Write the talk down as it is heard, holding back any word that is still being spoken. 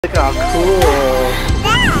Look how cool.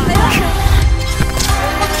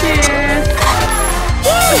 Cheers.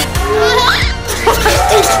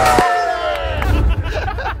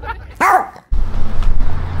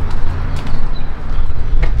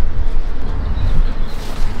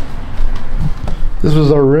 This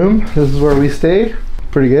was our room. This is where we stayed.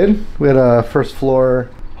 Pretty good. We had a first floor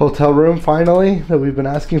hotel room finally that we've been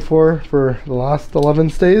asking for the last 11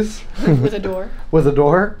 stays. With a door. With a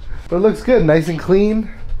door. But it looks good, nice and clean.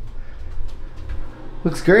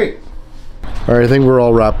 Looks great. All right, I think we're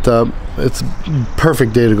all wrapped up. It's a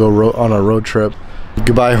perfect day to go on a road trip.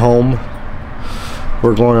 Goodbye home.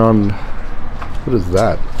 We're going on, what is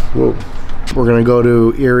that? Whoa. We're gonna go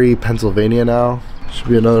to Erie, Pennsylvania now. Should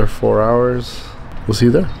be another 4 hours. We'll see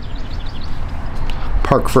you there.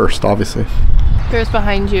 Park first, obviously. Bear's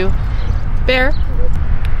behind you. Bear.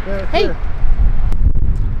 Hey.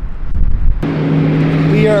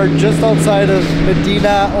 We are just outside of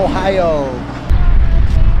Medina, Ohio.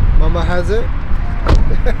 Mama has it?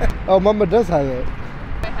 Oh, Mama does have it.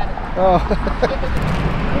 I had it.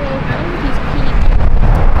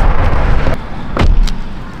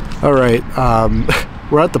 Oh. All right,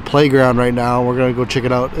 we're at the playground right now. We're gonna go check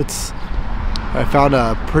it out. I found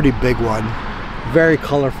a pretty big one. Very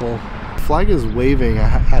colorful. The flag is waving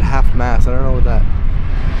at half mast. I don't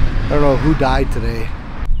know who died today.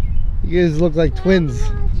 You guys look like twins.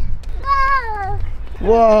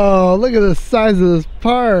 Whoa, look at the size of this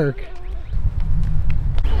park.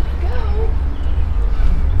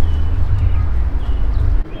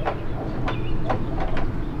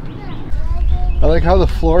 I like how the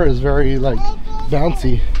floor is very like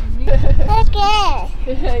bouncy.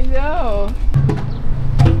 I know.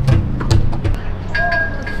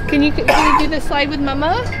 Can you do the slide with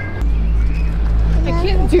Mama? I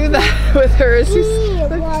can't do that with her. It's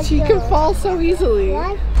just, she can fall so easily.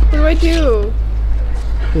 What do I do?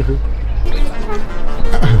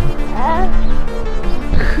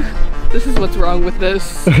 This is what's wrong with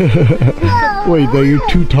this. Wait, are you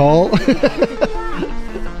too tall?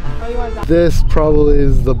 This probably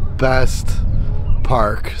is the best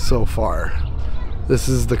park so far. This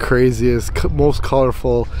is the craziest, most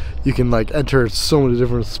colorful. You can like enter so many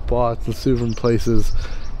different spots and different places.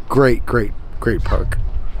 Great park.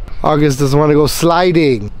 August doesn't want to go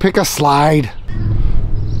sliding. Pick a slide.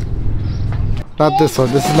 Not this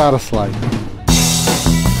one. This is not a slide.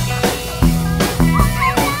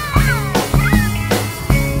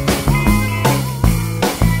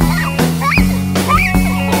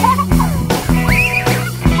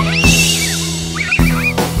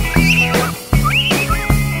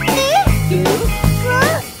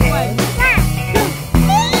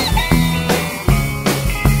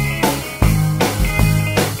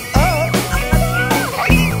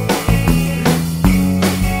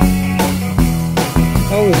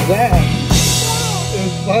 How was that? It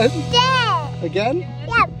was fun? Yeah. Again? Yep.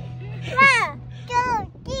 1, 2,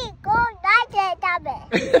 3, go.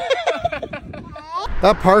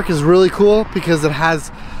 That park is really cool because it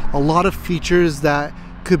has a lot of features that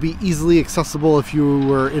could be easily accessible if you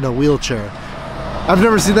were in a wheelchair. I've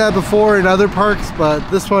never seen that before in other parks, but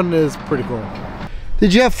this one is pretty cool.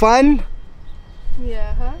 Did you have fun?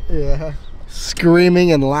 Yeah, huh? Yeah.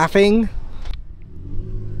 Screaming and laughing.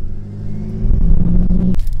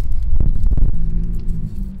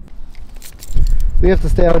 We have to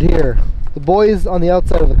stay out here. The boys on the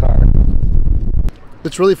outside of the car.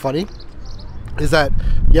 It's really funny is that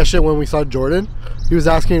yesterday when we saw Jordan, he was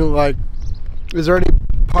asking like, is there any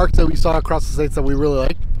parks that we saw across the states that we really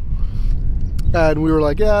liked? And we were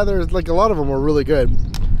like, yeah, there's like a lot of them were really good.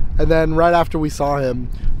 And then right after we saw him,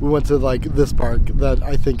 we went to like this park that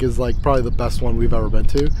I think is like probably the best one we've ever been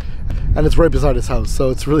to. And it's right beside his house.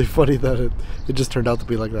 So it's really funny that it just turned out to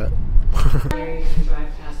be like that.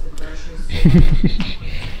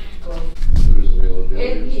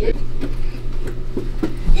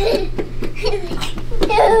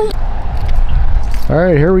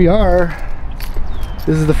 Alright, here we are.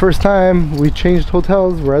 This is the first time we changed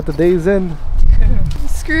hotels. We're at the Days Inn.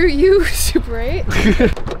 Screw you, Super 8.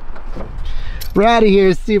 We're out of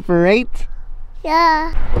here, Super 8.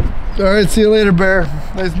 Yeah. Alright, see you later, Bear.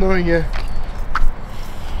 Nice knowing you.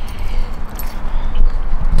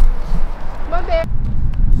 Come on, Bear.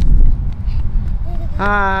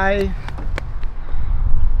 Hi.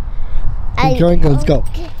 Keep going, let's go.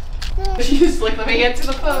 She's like, let me answer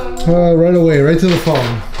the phone. Right away, right to the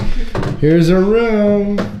phone. Here's our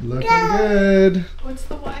room. Looking good. What's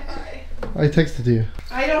the Wi-Fi? I texted you.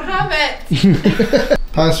 I don't have it.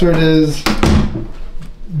 Password is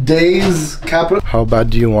Days capital. How bad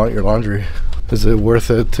do you want your laundry? Is it worth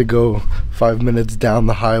it to go 5 minutes down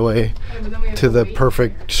the highway to the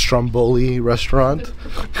perfect Stromboli restaurant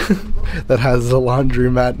that has a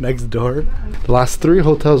laundromat next door. The last 3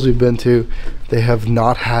 hotels we've been to, they have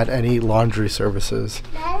not had any laundry services.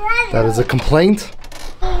 That is a complaint.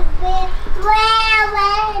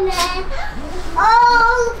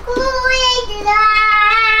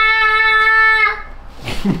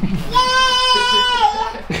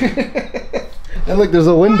 And look, there's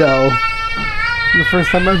a window. The first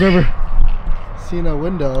time I've ever seen a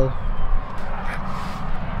window.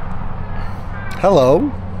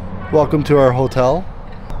 Hello, welcome to our hotel.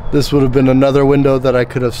 This would have been another window that I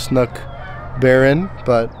could have snuck Bear in,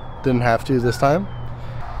 but didn't have to this time.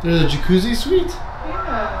 There's a jacuzzi suite?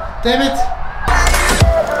 Yeah. Damn it!